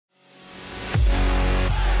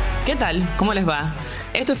¿Qué tal? ¿Cómo les va?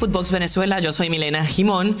 Esto es Fútbol Venezuela, yo soy Milena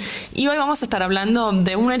Gimón y hoy vamos a estar hablando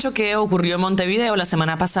de un hecho que ocurrió en Montevideo la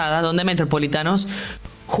semana pasada, donde Metropolitanos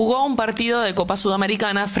jugó un partido de Copa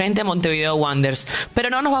Sudamericana frente a Montevideo Wanderers.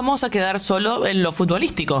 Pero no nos vamos a quedar solo en lo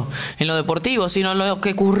futbolístico, en lo deportivo, sino en lo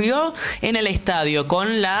que ocurrió en el estadio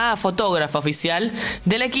con la fotógrafa oficial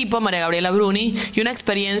del equipo, María Gabriela Bruni, y una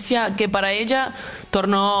experiencia que para ella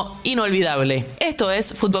tornó inolvidable. Esto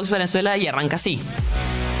es Fútbol Venezuela y arranca así.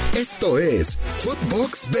 Esto es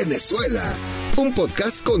Footbox Venezuela, un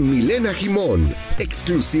podcast con Milena Gimón,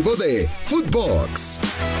 exclusivo de Footbox.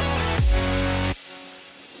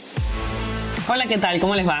 Hola, ¿qué tal?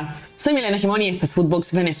 ¿Cómo les va? Soy Milena Gimón y esto es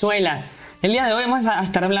Footbox Venezuela. El día de hoy vamos a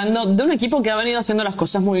estar hablando de un equipo que ha venido haciendo las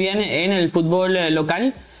cosas muy bien en el fútbol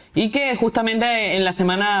local y que justamente en la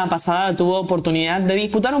semana pasada tuvo oportunidad de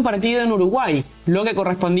disputar un partido en Uruguay, lo que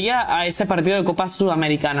correspondía a ese partido de Copa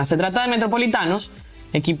Sudamericana. Se trata de Metropolitanos,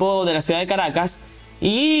 equipo de la ciudad de Caracas,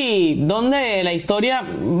 y donde la historia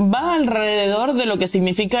va alrededor de lo que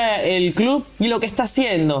significa el club y lo que está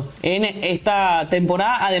haciendo en esta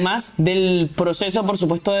temporada, además del proceso, por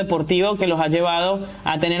supuesto, deportivo que los ha llevado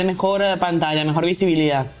a tener mejor pantalla, mejor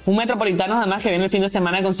visibilidad. Un Metropolitanos, además, que viene el fin de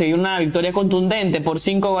semana a conseguir una victoria contundente por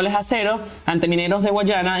 5-0 ante Mineros de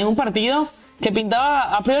Guayana en un partido que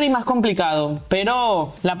pintaba a priori más complicado,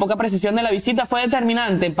 pero la poca precisión de la visita fue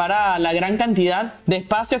determinante para la gran cantidad de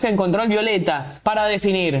espacios que encontró el Violeta para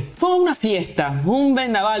definir. Fue una fiesta, un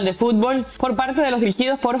vendaval de fútbol por parte de los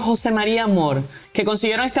dirigidos por José María Amor, que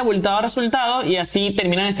consiguieron este abultado resultado y así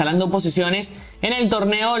terminan escalando posiciones en el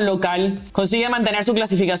torneo local. Consigue mantener su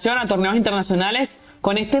clasificación a torneos internacionales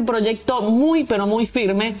con este proyecto muy pero muy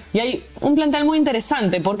firme, y hay un plantel muy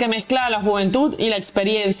interesante porque mezcla la juventud y la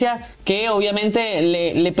experiencia que obviamente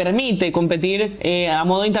le permite competir a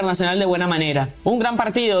modo internacional de buena manera. Un gran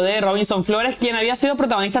partido de Robinson Flores, quien había sido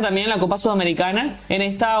protagonista también en la Copa Sudamericana, en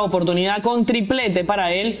esta oportunidad con triplete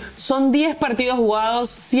para él. Son 10 partidos jugados,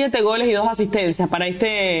 7 goles y 2 asistencias para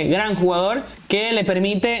este gran jugador que le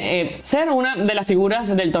permite ser una de las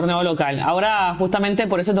figuras del torneo local. Ahora justamente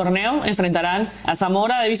por ese torneo enfrentarán a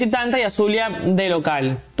Zamora de visitante y a Zulia de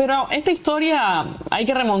local. Pero esta historia hay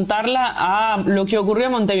que remontarla a lo que ocurrió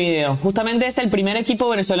en Montevideo. Justamente es el primer equipo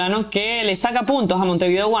venezolano que le saca puntos a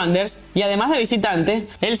Montevideo Wanderers, y además de visitante,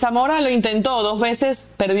 el Zamora lo intentó 2 veces,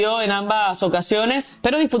 perdió en ambas ocasiones,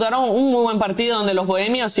 pero disputaron un muy buen partido donde los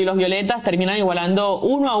bohemios y los violetas terminan igualando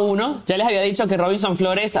 1-1. Ya les había dicho que Robinson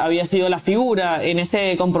Flores había sido la figura en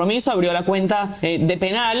ese compromiso, abrió la cuenta de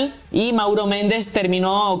penal y Mauro Méndez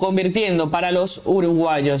terminó convirtiendo para los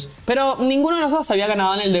uruguayos. Pero ninguno de los dos había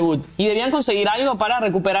ganado en el debut y debían conseguir algo para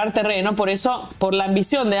recuperar terreno. Por eso, por la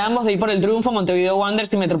ambición de ambos de ir por el triunfo, Montevideo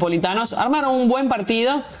Wanderers y Metropolitanos armaron un buen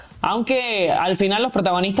partido, aunque al final los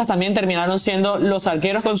protagonistas también terminaron siendo los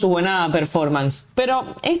arqueros con su buena performance. Pero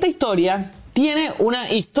esta historia tiene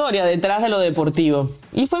una historia detrás de lo deportivo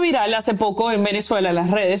y fue viral hace poco en Venezuela en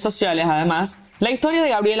las redes sociales. Además, la historia de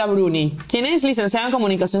Gabriela Bruni, quien es licenciada en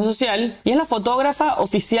comunicación social y es la fotógrafa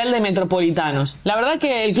oficial de Metropolitanos. La verdad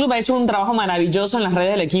que el club ha hecho un trabajo maravilloso en las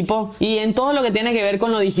redes del equipo y en todo lo que tiene que ver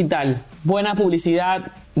con lo digital. Buena publicidad,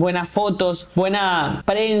 buenas fotos, buena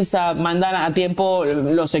prensa, mandan a tiempo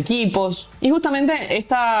los equipos. Y justamente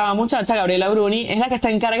esta muchacha, Gabriela Bruni, es la que está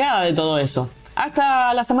encargada de todo eso.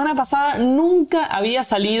 Hasta la semana pasada nunca había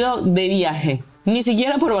salido de viaje, ni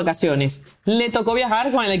siquiera por vacaciones. Le tocó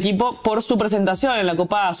viajar con el equipo por su presentación en la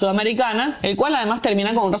Copa Sudamericana, el cual además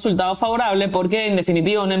termina con un resultado favorable porque en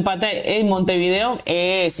definitiva un empate en Montevideo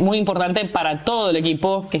es muy importante para todo el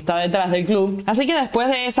equipo que está detrás del club. Así que después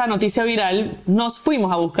de esa noticia viral nos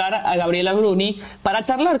fuimos a buscar a Gabriela Bruni para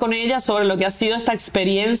charlar con ella sobre lo que ha sido esta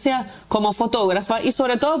experiencia como fotógrafa y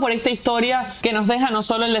sobre todo por esta historia que nos deja no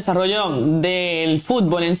solo el desarrollo del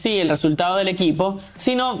fútbol en sí, el resultado del equipo,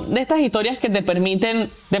 sino de estas historias que te permiten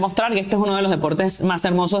demostrar que este es uno de los deportes más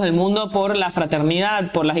hermosos del mundo por la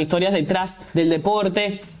fraternidad, por las historias detrás del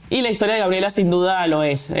deporte, y la historia de Gabriela sin duda lo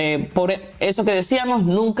es. Por eso que decíamos,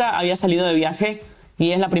 nunca había salido de viaje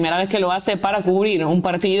y es la primera vez que lo hace para cubrir un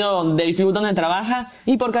partido del club donde trabaja,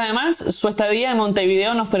 y porque además su estadía en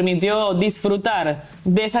Montevideo nos permitió disfrutar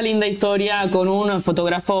de esa linda historia con un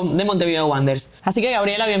fotógrafo de Montevideo Wanderers. Así que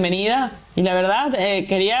Gabriela, bienvenida. Y la verdad,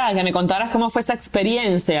 quería que me contaras cómo fue esa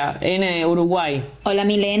experiencia en Uruguay. Hola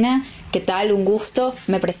Milena, ¿qué tal? Un gusto.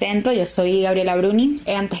 Me presento, yo soy Gabriela Bruni.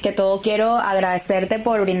 Antes que todo quiero agradecerte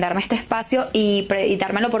por brindarme este espacio y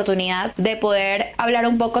darme la oportunidad de poder hablar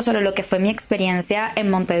un poco sobre lo que fue mi experiencia en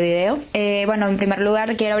Montevideo. Bueno, en primer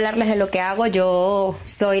lugar quiero hablarles de lo que hago. Yo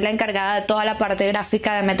soy la encargada de toda la parte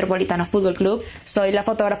gráfica de Metropolitano Fútbol Club. Soy la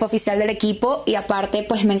fotógrafa oficial del equipo y aparte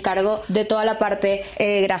pues me encargo de toda la parte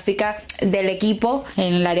gráfica del equipo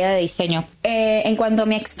en el área de diseño. En cuanto a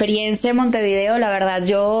mi experiencia en Montevideo, la verdad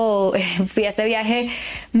yo fui a ese viaje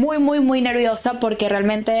muy nerviosa porque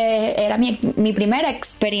realmente era mi primera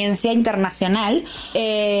experiencia internacional.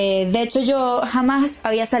 De hecho yo jamás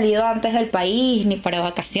había salido antes del país, ni para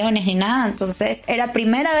vacaciones ni nada, entonces era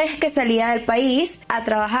primera vez que salía del país a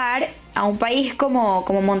trabajar a un país como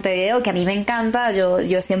Montevideo, que a mí me encanta.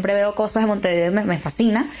 Yo siempre veo cosas de Montevideo y me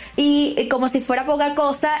fascina. Y como si fuera poca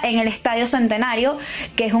cosa, en el Estadio Centenario,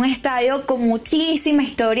 que es un estadio con muchísima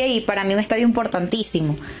historia y para mí un estadio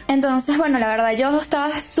importantísimo. Entonces, bueno, la verdad yo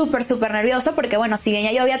estaba súper nerviosa porque, bueno, si bien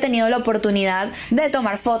ya yo había tenido la oportunidad de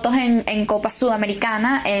tomar fotos en Copa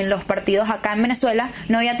Sudamericana, en los partidos acá en Venezuela,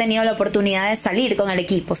 no había tenido la oportunidad de salir con el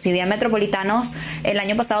equipo. Si bien Metropolitanos el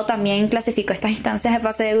año pasado también clasificó estas instancias de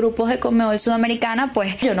fase de grupos de Conmebol Sudamericana,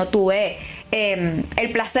 pues yo no tuve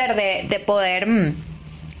el placer de poder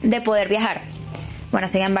viajar. Bueno,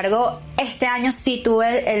 sin embargo, este año sí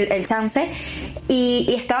tuve el chance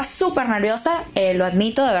y estaba súper nerviosa, lo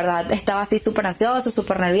admito, de verdad, estaba así súper ansiosa,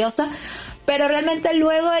 súper nerviosa, pero realmente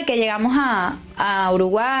luego de que llegamos a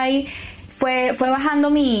Uruguay, fue bajando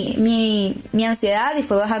mi ansiedad y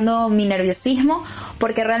fue bajando mi nerviosismo,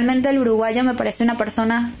 porque realmente el uruguayo me parece una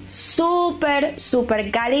persona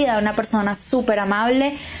súper cálida, una persona súper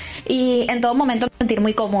amable y en todo momento me sentir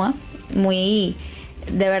muy cómoda, de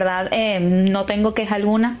verdad, no tengo queja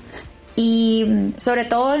alguna. Y sobre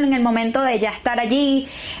todo en el momento de ya estar allí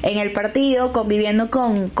en el partido conviviendo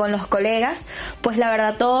con los colegas, pues la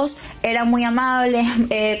verdad todos eran muy amables,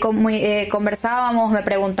 conversábamos, me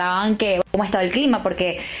preguntaban cómo estaba el clima,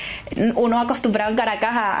 porque uno acostumbrado en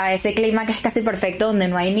Caracas a ese clima que es casi perfecto, donde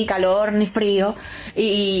no hay ni calor ni frío,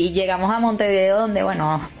 y llegamos a Montevideo donde,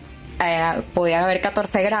 bueno, podía haber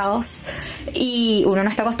 14 grados y uno no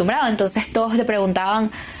está acostumbrado. Entonces todos le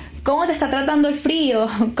preguntaban: ¿cómo te está tratando el frío?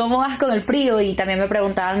 ¿Cómo vas con el frío? Y también me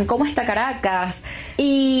preguntaban: ¿cómo está Caracas?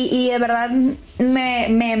 Y de verdad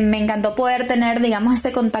me encantó poder tener, digamos,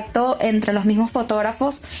 ese contacto entre los mismos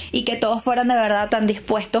fotógrafos y que todos fueran de verdad tan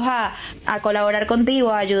dispuestos a colaborar contigo,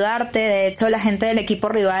 a ayudarte. De hecho, la gente del equipo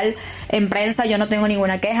rival en prensa, yo no tengo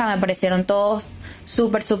ninguna queja, me parecieron todos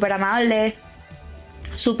súper amables,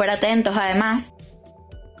 súper atentos además.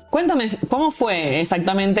 Cuéntame, ¿cómo fue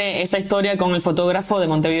exactamente esa historia con el fotógrafo de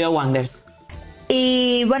Montevideo Wanderers?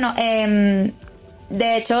 Y bueno,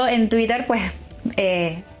 de hecho en Twitter, pues,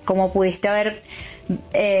 como pudiste haber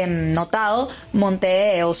notado,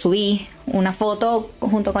 monté o subí una foto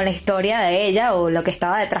junto con la historia de ella o lo que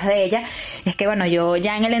estaba detrás de ella. Es que, bueno, yo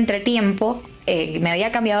ya en el entretiempo me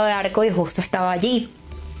había cambiado de arco y justo estaba allí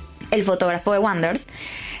el fotógrafo de Wanderers,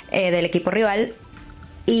 del equipo rival.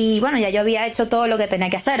 Y bueno, ya yo había hecho todo lo que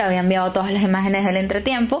tenía que hacer, había enviado todas las imágenes del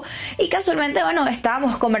entretiempo y casualmente, bueno,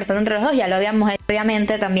 estábamos conversando entre los dos, ya lo habíamos hecho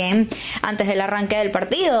obviamente también antes del arranque del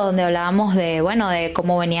partido, donde hablábamos de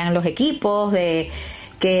cómo venían los equipos, de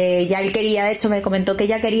que ya él quería, de hecho me comentó que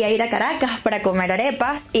ya quería ir a Caracas para comer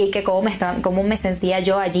arepas y que cómo me sentía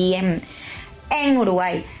yo allí en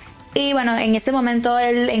Uruguay. Y bueno, en ese momento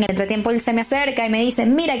en el entretiempo él se me acerca y me dice: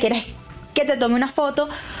 mira, ¿quieres que te tome una foto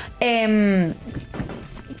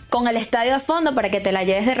con el estadio de fondo para que te la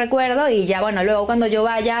lleves de recuerdo? Y ya, bueno, luego cuando yo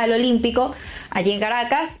vaya al Olímpico allí en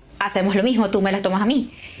Caracas, hacemos lo mismo, tú me las tomas a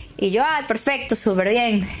mí. Y yo, perfecto, súper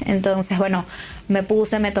bien. Entonces, bueno, me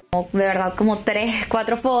tomó de verdad como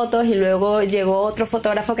 3-4 fotos y luego llegó otro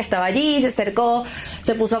fotógrafo que estaba allí, se acercó,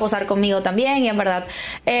 se puso a posar conmigo también y en verdad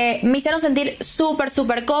me hicieron sentir súper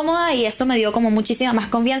cómoda y eso me dio como muchísima más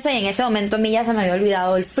confianza y en ese momento a mí ya se me había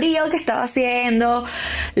olvidado el frío que estaba haciendo,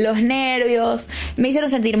 los nervios, me hicieron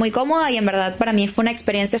sentir muy cómoda y en verdad para mí fue una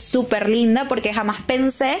experiencia súper linda porque jamás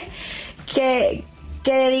pensé que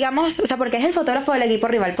digamos, o sea, porque es el fotógrafo del equipo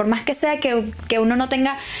rival, por más que sea que uno no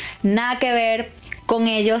tenga nada que ver con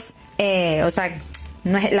ellos, o sea,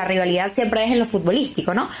 no es, la rivalidad siempre es en lo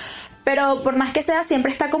futbolístico, ¿no? Pero por más que sea,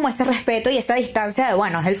 siempre está como ese respeto y esa distancia de,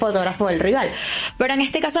 bueno, es el fotógrafo del rival. Pero en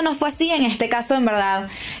este caso no fue así, en este caso, en verdad,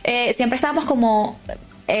 siempre estábamos como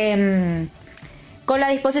con la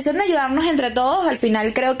disposición de ayudarnos entre todos. Al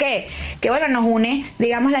final creo que bueno, nos une,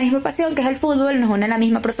 digamos, la misma pasión que es el fútbol, nos une la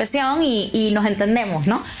misma profesión y nos entendemos,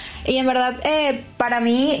 ¿no? Y en verdad, para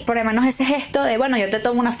mí, por lo menos ese gesto de, bueno, yo te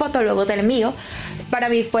tomo una foto, luego te la envío, para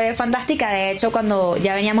mí fue fantástica. De hecho, cuando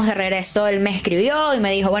ya veníamos de regreso, él me escribió y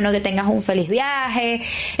me dijo, bueno, que tengas un feliz viaje,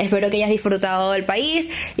 espero que hayas disfrutado del país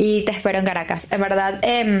y te espero en Caracas. En verdad,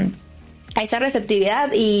 esa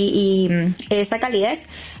receptividad y esa calidez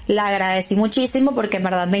la agradecí muchísimo, porque en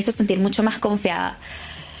verdad me hizo sentir mucho más confiada.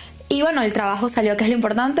 Y bueno, el trabajo salió, que es lo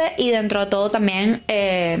importante, y dentro de todo también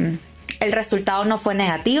el resultado no fue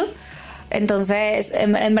negativo. Entonces,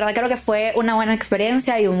 en verdad creo que fue una buena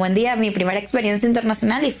experiencia y un buen día, mi primera experiencia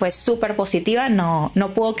internacional, y fue súper positiva, no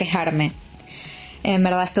puedo quejarme. En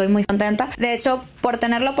verdad estoy muy contenta. De hecho, por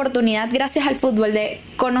tener la oportunidad, gracias al fútbol, de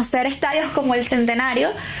conocer estadios como el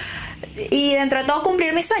Centenario y dentro de todo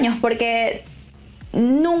cumplir mis sueños, porque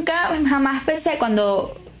nunca, jamás pensé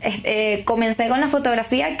cuando comencé con la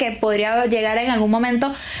fotografía que podría llegar en algún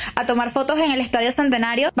momento a tomar fotos en el Estadio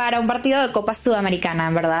Centenario para un partido de Copa Sudamericana.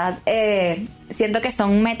 En verdad, siento que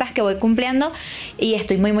son metas que voy cumpliendo y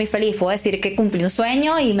estoy muy muy feliz. Puedo decir que cumplí un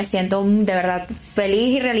sueño y me siento de verdad feliz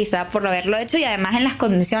y realizada por haberlo hecho, y además en las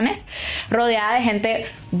condiciones, rodeada de gente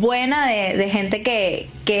buena, de gente que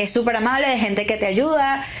es súper amable, de gente que te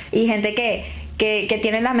ayuda y gente que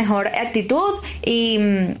tiene la mejor actitud y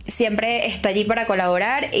siempre está allí para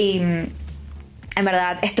colaborar, y en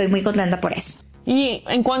verdad estoy muy contenta por eso. Y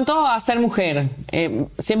en cuanto a ser mujer,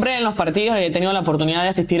 siempre en los partidos he tenido la oportunidad de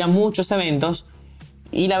asistir a muchos eventos,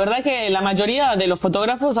 y la verdad es que la mayoría de los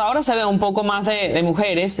fotógrafos ahora se ve un poco más de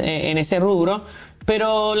mujeres en ese rubro,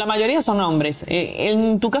 pero la mayoría son hombres.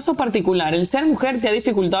 En tu caso particular, ¿el ser mujer te ha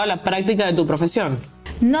dificultado la práctica de tu profesión?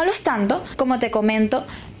 No lo es tanto, como te comento,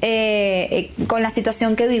 con la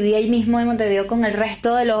situación que viví ahí mismo en Montevideo con el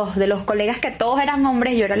resto de los colegas, que todos eran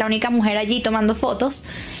hombres, yo era la única mujer allí tomando fotos.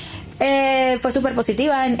 Fue súper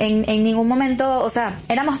positiva, en ningún momento, o sea,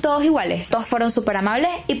 éramos todos iguales, todos fueron súper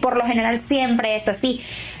amables, y por lo general siempre es así.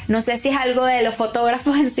 No sé si es algo de los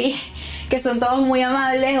fotógrafos en sí, que son todos muy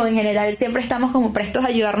amables, o en general siempre estamos como prestos a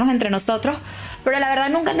ayudarnos entre nosotros, pero la verdad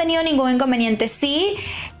nunca he tenido ningún inconveniente. Sí,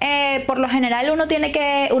 por lo general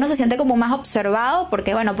uno se siente como más observado,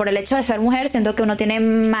 porque bueno, por el hecho de ser mujer siento que uno tiene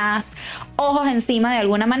más ojos encima de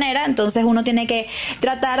alguna manera, entonces uno tiene que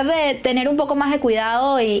tratar de tener un poco más de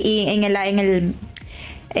cuidado y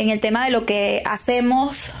en el tema de lo que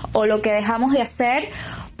hacemos o lo que dejamos de hacer,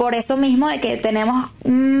 por eso mismo de que tenemos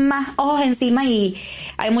más ojos encima, y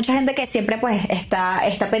hay mucha gente que siempre pues está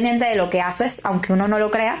pendiente de lo que haces, aunque uno no lo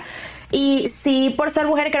crea. Y sí, por ser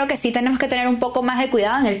mujer creo que sí tenemos que tener un poco más de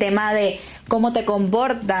cuidado en el tema de cómo te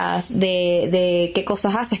comportas, de qué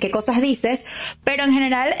cosas haces, qué cosas dices, pero en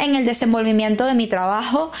general en el desenvolvimiento de mi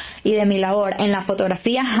trabajo y de mi labor en la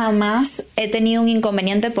fotografía jamás he tenido un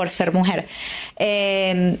inconveniente por ser mujer.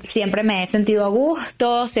 Siempre me he sentido a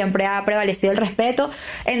gusto, siempre ha prevalecido el respeto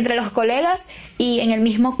entre los colegas y en el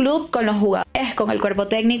mismo club, con los jugadores, con el cuerpo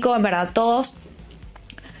técnico, en verdad todos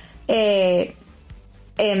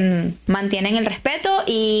mantienen el respeto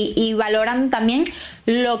y valoran también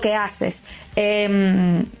lo que haces.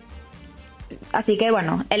 Así que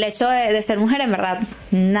bueno, el hecho de ser mujer en verdad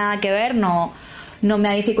nada que ver, no me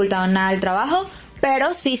ha dificultado nada el trabajo,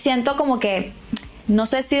 pero sí siento como que, no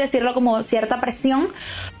sé si decirlo, como cierta presión,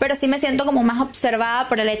 pero sí me siento como más observada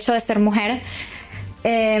por el hecho de ser mujer.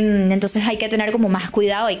 Entonces hay que tener como más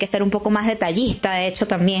cuidado, hay que ser un poco más detallista, de hecho,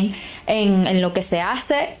 también en lo que se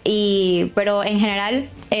hace, pero en general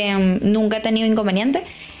nunca he tenido inconveniente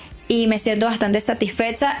y me siento bastante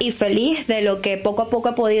satisfecha y feliz de lo que poco a poco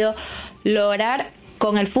he podido lograr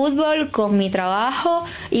con el fútbol, con mi trabajo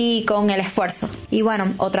y con el esfuerzo. Y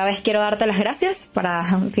bueno, otra vez quiero darte las gracias, para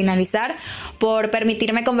finalizar, por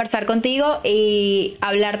permitirme conversar contigo y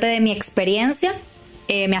hablarte de mi experiencia.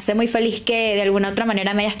 Me hace muy feliz que de alguna otra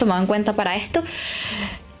manera me hayas tomado en cuenta para esto.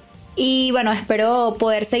 Y bueno, espero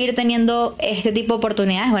poder seguir teniendo este tipo de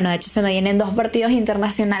oportunidades. Bueno, de hecho se me vienen 2 partidos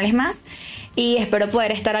internacionales más y espero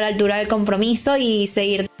poder estar a la altura del compromiso y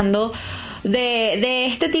seguir dando de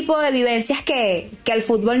este tipo de vivencias que el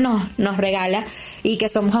fútbol nos regala y que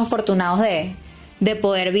somos afortunados de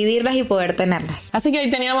poder vivirlas y poder tenerlas. Así que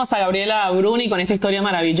ahí teníamos a Gabriela Bruni con esta historia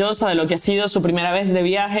maravillosa de lo que ha sido su primera vez de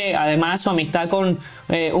viaje, además su amistad con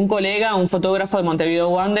un colega, un fotógrafo de Montevideo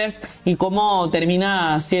Wanderers, y cómo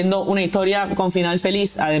termina siendo una historia con final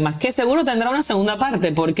feliz, además que seguro tendrá una segunda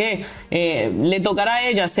parte, porque le tocará a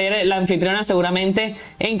ella ser la anfitriona seguramente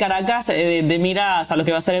en Caracas, de miras a lo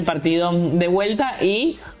que va a ser el partido de vuelta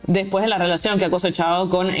y después de la relación que ha cosechado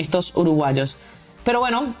con estos uruguayos. Pero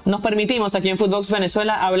bueno, nos permitimos aquí en Footbox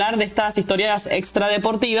Venezuela hablar de estas historias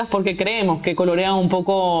extradeportivas porque creemos que colorean un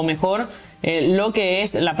poco mejor lo que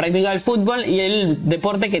es la práctica del fútbol y el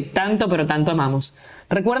deporte que tanto pero tanto amamos.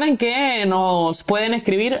 Recuerden que nos pueden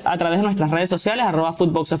escribir a través de nuestras redes sociales,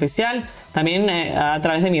 @footboxoficial, también a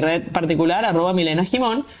través de mi red particular,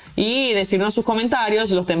 @milenagimón, y decirnos sus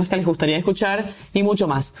comentarios, los temas que les gustaría escuchar y mucho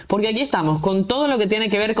más. Porque aquí estamos con todo lo que tiene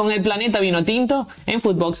que ver con el planeta vino tinto en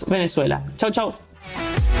Footbox Venezuela. Chau, chau.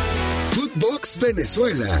 Footbox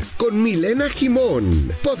Venezuela con Milena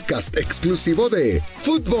Gimón, podcast exclusivo de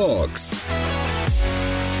Footbox.